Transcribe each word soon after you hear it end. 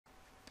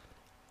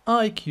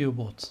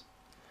iqbot,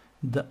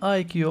 the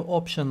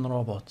iqoption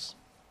robot.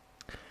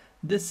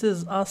 This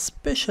is a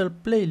special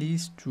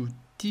playlist to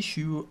teach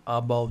you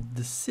about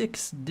the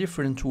 6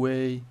 different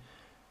ways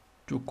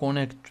to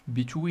connect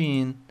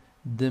between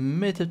the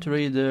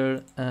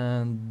metatrader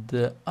and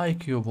the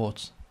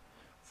iqbot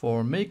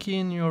for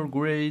making your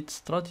great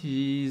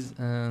strategies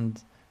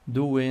and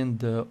doing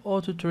the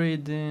auto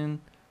trading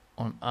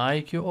on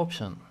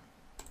iqoption.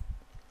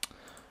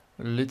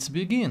 Let's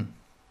begin.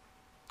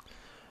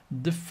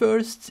 The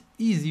first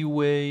easy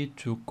way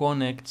to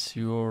connect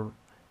your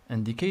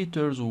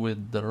indicators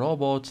with the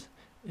robot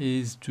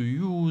is to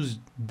use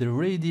the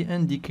ready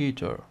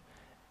indicator.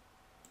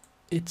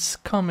 It's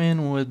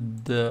coming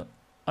with the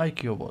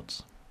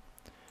iqbot.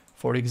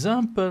 For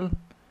example,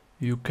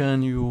 you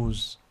can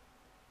use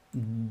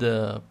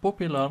the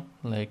popular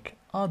like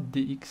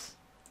 @dx.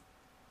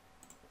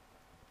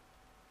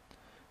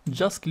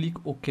 Just click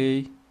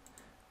OK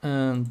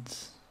and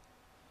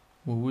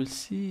we will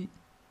see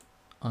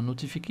a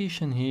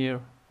notification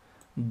here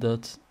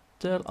that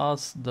tell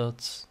us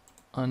that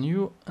a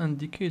new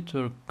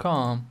indicator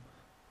come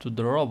to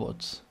the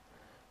robot,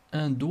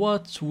 and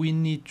what we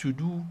need to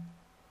do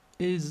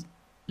is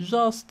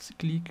just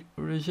click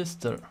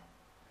register,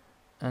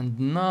 and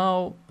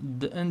now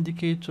the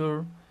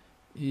indicator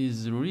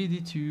is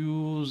ready to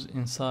use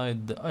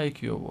inside the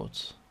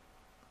iqbot.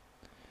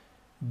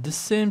 The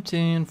same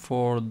thing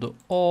for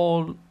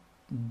all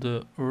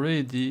the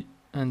ready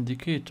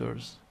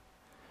indicators.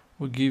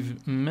 We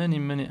give many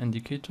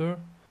indicators.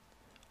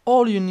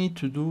 All you need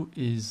to do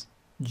is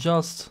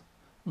just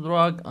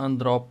drag and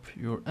drop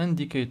your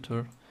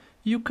indicator.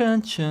 You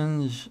can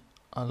change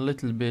a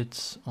little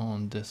bit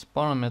on this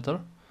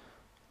parameter.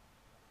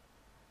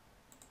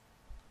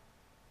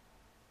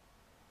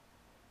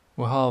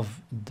 We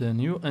have the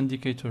new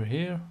indicator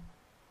here.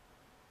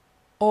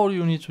 All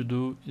you need to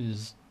do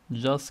is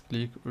just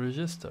click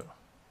register,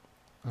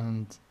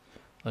 and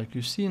like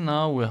you see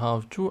now we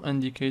have 2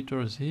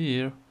 indicators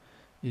here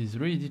is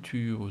ready to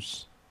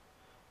use.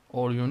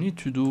 All you need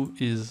to do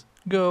is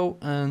go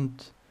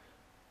and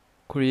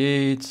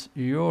create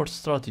your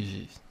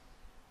strategy.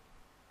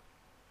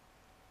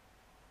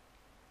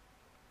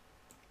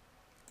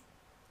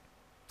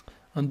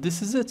 And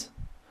this is it.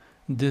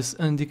 This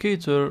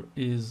indicator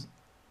is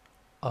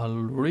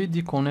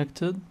already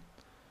connected.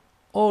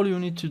 All you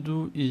need to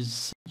do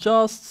is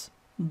just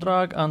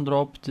drag and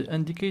drop the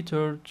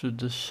indicator to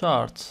the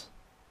chart,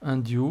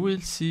 and you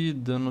will see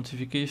the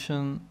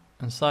notification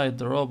inside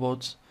the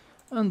robot,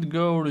 and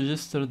go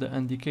register the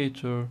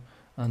indicator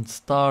and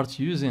start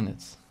using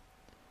it.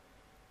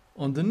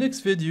 On the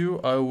next video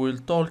I will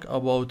talk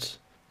about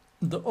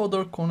the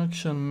other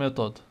connection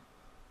method,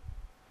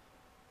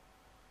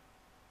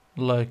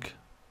 like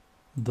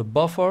the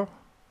buffer,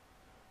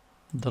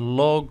 the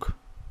log,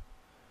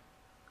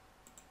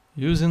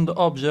 using the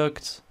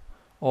object,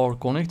 or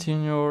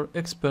connecting your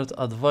expert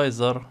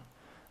advisor,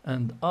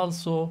 and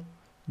also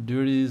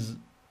there is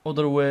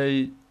other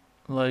way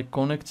like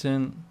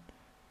connecting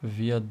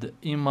via the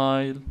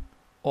email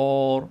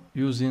or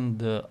using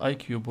the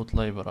iqbot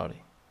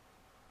library.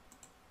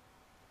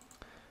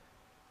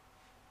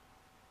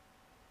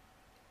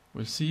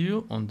 We'll see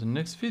you on the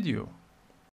next video.